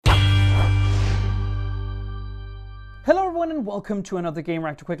Hello everyone and welcome to another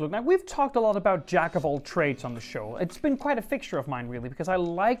Gamereactor Quick Look. Now we've talked a lot about jack of all trades on the show. It's been quite a fixture of mine really because I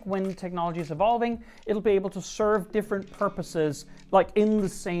like when technology is evolving, it'll be able to serve different purposes like in the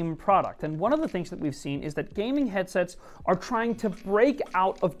same product. And one of the things that we've seen is that gaming headsets are trying to break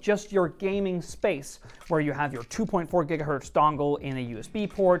out of just your gaming space where you have your 2.4 gigahertz dongle in a USB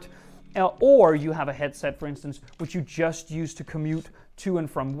port, or you have a headset, for instance, which you just use to commute to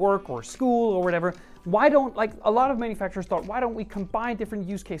and from work or school or whatever. Why don't, like a lot of manufacturers thought, why don't we combine different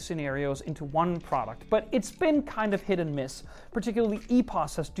use case scenarios into one product? But it's been kind of hit and miss. Particularly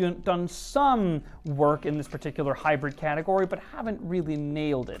EPOS has done some work in this particular hybrid category, but haven't really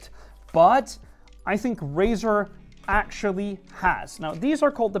nailed it. But I think Razer actually has. Now, these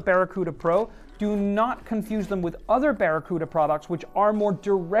are called the Barracuda Pro. Do not confuse them with other Barracuda products, which are more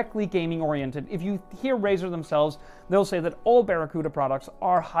directly gaming oriented. If you hear Razer themselves, they'll say that all Barracuda products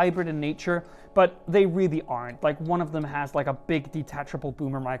are hybrid in nature, but they really aren't. Like one of them has like a big detachable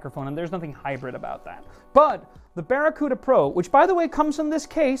boomer microphone, and there's nothing hybrid about that. But the Barracuda Pro, which by the way comes in this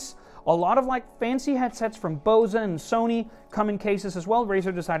case, a lot of like fancy headsets from Bose and Sony come in cases as well.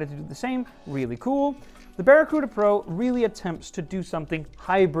 Razer decided to do the same, really cool. The Barracuda Pro really attempts to do something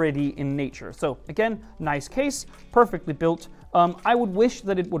hybrid-y in nature. So again, nice case, perfectly built. I would wish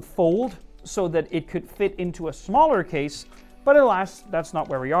that it would fold so that it could fit into a smaller case, but alas, that's not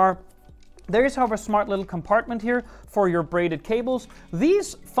where we are. There is, however, a smart little compartment here for your braided cables.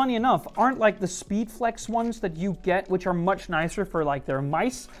 These, funny enough, aren't like the SpeedFlex ones that you get, which are much nicer for like their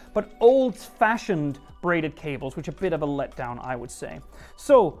mice, but old-fashioned braided cables, which are a bit of a letdown, I would say.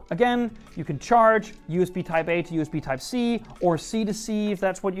 So again, you can charge USB Type A to USB Type C or C to C if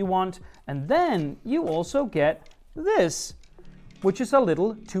that's what you want. And then you also get this, which is a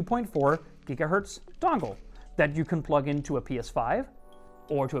little 2.4 gigahertz dongle that you can plug into a PS5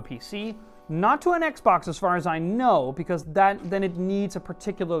 or to a PC. Not to an Xbox as far as I know, because then it needs a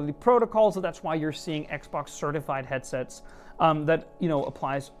particularly protocol, so that's why you're seeing Xbox certified headsets that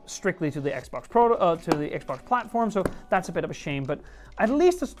applies strictly to the Xbox to the Xbox platform. So that's a bit of a shame, but at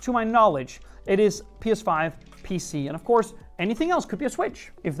least to my knowledge, it is PS5, PC, and of course anything else could be a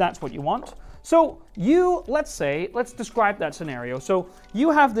Switch if that's what you want. So let's describe that scenario. So you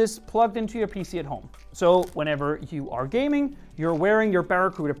have this plugged into your PC at home. So whenever you are gaming, you're wearing your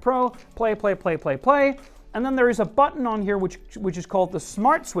Barracuda Pro, play, and then there is a button on here which is called the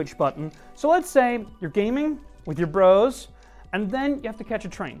Smart Switch button. So let's say you're gaming with your bros, and then you have to catch a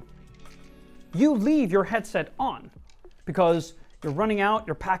train. You leave your headset on because you're running out,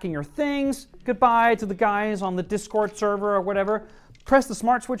 you're packing your things, goodbye to the guys on the Discord server or whatever. Press the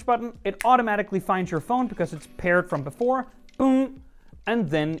Smart Switch button, it automatically finds your phone because it's paired from before, boom, and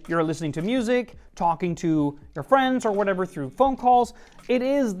then you're listening to music, talking to your friends or whatever through phone calls. It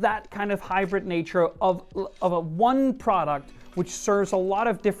is that kind of hybrid nature of a one product which serves a lot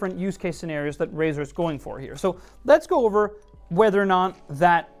of different use case scenarios that Razer is going for here. So let's go over whether or not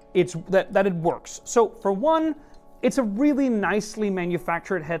that it works. So for one, it's a really nicely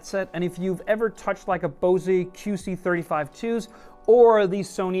manufactured headset, and if you've ever touched like a Bose QC35-2s or the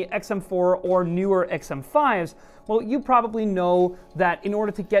Sony XM4 or newer XM5s, well, you probably know that in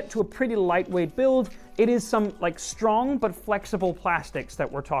order to get to a pretty lightweight build, it is some like strong but flexible plastics that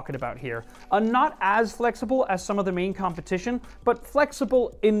we're talking about here. Not as flexible as some of the main competition, but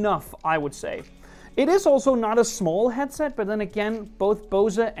flexible enough, I would say. It is also not a small headset, but then again, both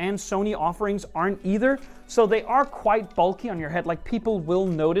Bose and Sony offerings aren't either, so they are quite bulky on your head, like people will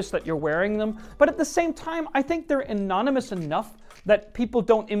notice that you're wearing them, but at the same time, I think they're anonymous enough that people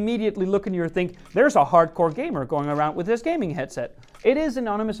don't immediately look in you and think, there's a hardcore gamer going around with this gaming headset. It is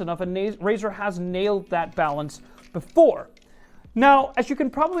anonymous enough, and Razer has nailed that balance before. Now, as you can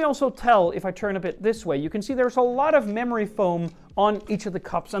probably also tell if I turn a bit this way, you can see there's a lot of memory foam on each of the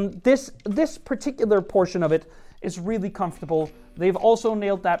cups, and this particular portion of it is really comfortable. They've also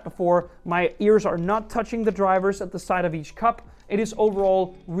nailed that before. My ears are not touching the drivers at the side of each cup. It is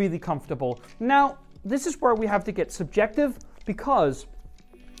overall really comfortable. Now, this is where we have to get subjective because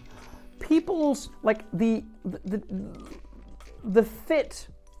people's, like the fit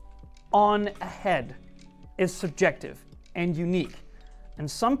on a head is subjective and unique. And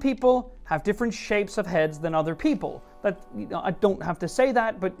some people have different shapes of heads than other people. That, I don't have to say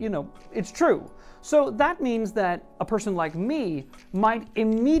that, but it's true. So that means that a person like me might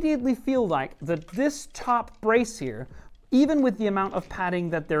immediately feel like that this top brace here, even with the amount of padding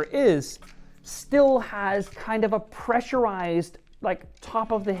that there is, still has kind of a pressurized, like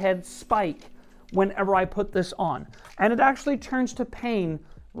top of the head spike whenever I put this on. And it actually turns to pain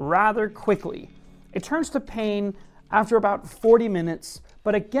rather quickly. It turns to pain after about 40 minutes,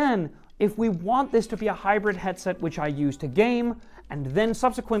 but again, if we want this to be a hybrid headset which I use to game, and then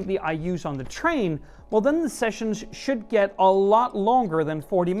subsequently I use on the train, well then the sessions should get a lot longer than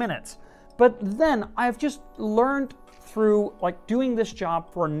 40 minutes. But then I've just learned through doing this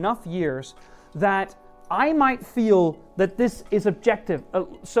job for enough years that I might feel that this is objective.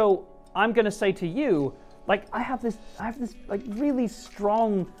 So I'm gonna say to you, I have this really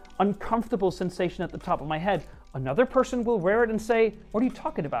strong, uncomfortable sensation at the top of my head. Another person will wear it and say, what are you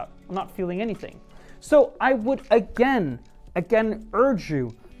talking about? I'm not feeling anything. So I would again urge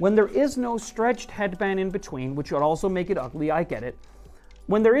you, when there is no stretched headband in between, which would also make it ugly, I get it.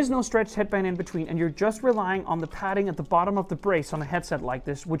 When there is no stretched headband in between and you're just relying on the padding at the bottom of the brace on a headset like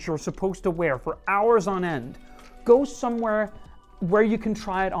this, which you're supposed to wear for hours on end, go somewhere where you can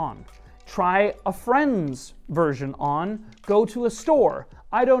try it on. Try a friend's version on, go to a store.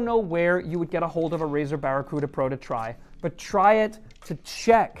 I don't know where you would get a hold of a Razer Barracuda Pro to try, but try it to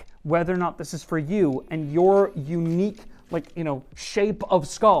check whether or not this is for you and your unique, shape of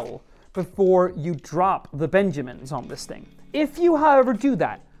skull before you drop the Benjamins on this thing. If you, however, do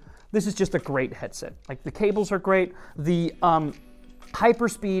that, this is just a great headset. The cables are great. The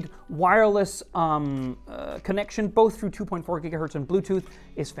hyperspeed wireless connection, both through 2.4 gigahertz and Bluetooth,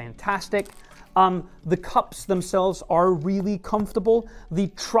 is fantastic. The cups themselves are really comfortable. The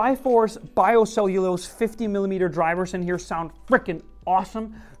Triforce Biocellulose 50mm drivers in here sound freaking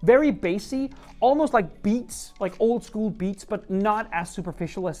awesome. Very bassy, almost like Beats, like old school Beats, but not as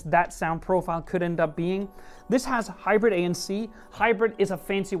superficial as that sound profile could end up being. This has hybrid ANC. Hybrid is a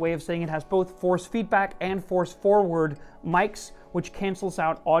fancy way of saying it has both force feedback and force forward mics, which cancels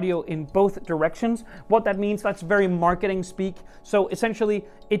out audio in both directions. What that means, that's very marketing speak. So essentially,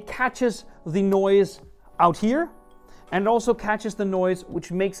 it catches the noise out here, and it also catches the noise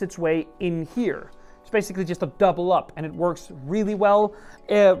which makes its way in here. It's basically just a double up, and it works really well.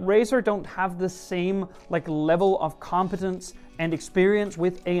 Razer don't have the same level of competence and experience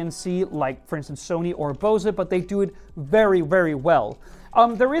with ANC like, for instance, Sony or Bose, but they do it very, very well.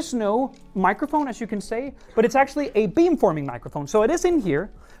 There is no microphone, as you can say, but it's actually a beamforming microphone. So it is in here,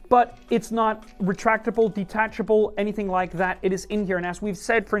 but it's not retractable, detachable, anything like that. It is in here, and as we've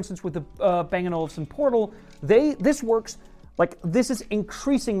said, for instance, with the Bang & Olufsen Portal, this works. This is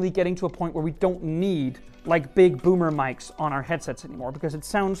increasingly getting to a point where we don't need big boomer mics on our headsets anymore because it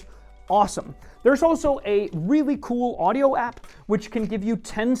sounds awesome. There's also a really cool audio app which can give you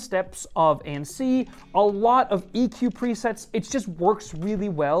 10 steps of ANC, a lot of EQ presets. It just works really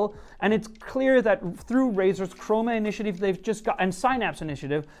well, and it's clear that through Razer's Chroma initiative, and Synapse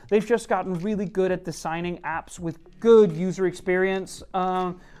initiative, they've just gotten really good at designing apps with good user experience,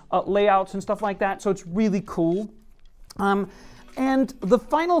 layouts and stuff like that. So it's really cool. And the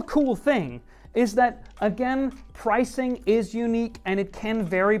final cool thing is that, again, pricing is unique and it can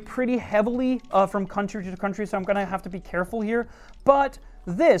vary pretty heavily from country to country, so I'm going to have to be careful here. But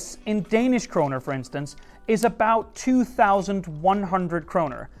this, in Danish kroner, for instance, is about 2,100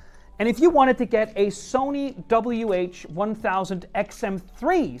 kroner. And if you wanted to get a Sony WH-1000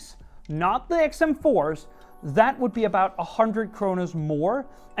 XM3s, not the XM4s, that would be about 100 kronas more.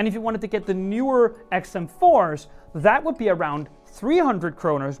 And if you wanted to get the newer XM4s, that would be around 300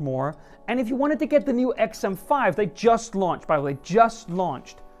 kronas more. And if you wanted to get the new XM5, they just launched, by the way,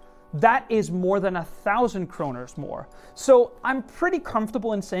 that is more than 1,000 kroners more. So I'm pretty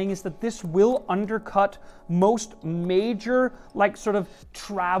comfortable in saying is that this will undercut most major, sort of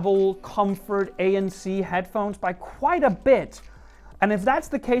travel, comfort, ANC headphones by quite a bit. And if that's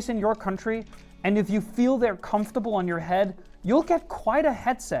the case in your country, and if you feel they're comfortable on your head, you'll get quite a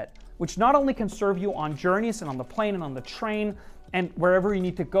headset, which not only can serve you on journeys and on the plane and on the train and wherever you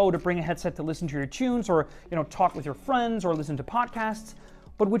need to go to bring a headset to listen to your tunes or talk with your friends or listen to podcasts,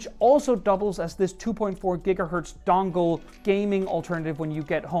 but which also doubles as this 2.4 gigahertz dongle gaming alternative when you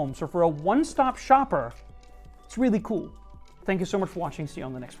get home. So for a one-stop shopper, it's really cool. Thank you so much for watching. See you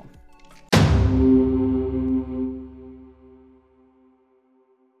on the next one.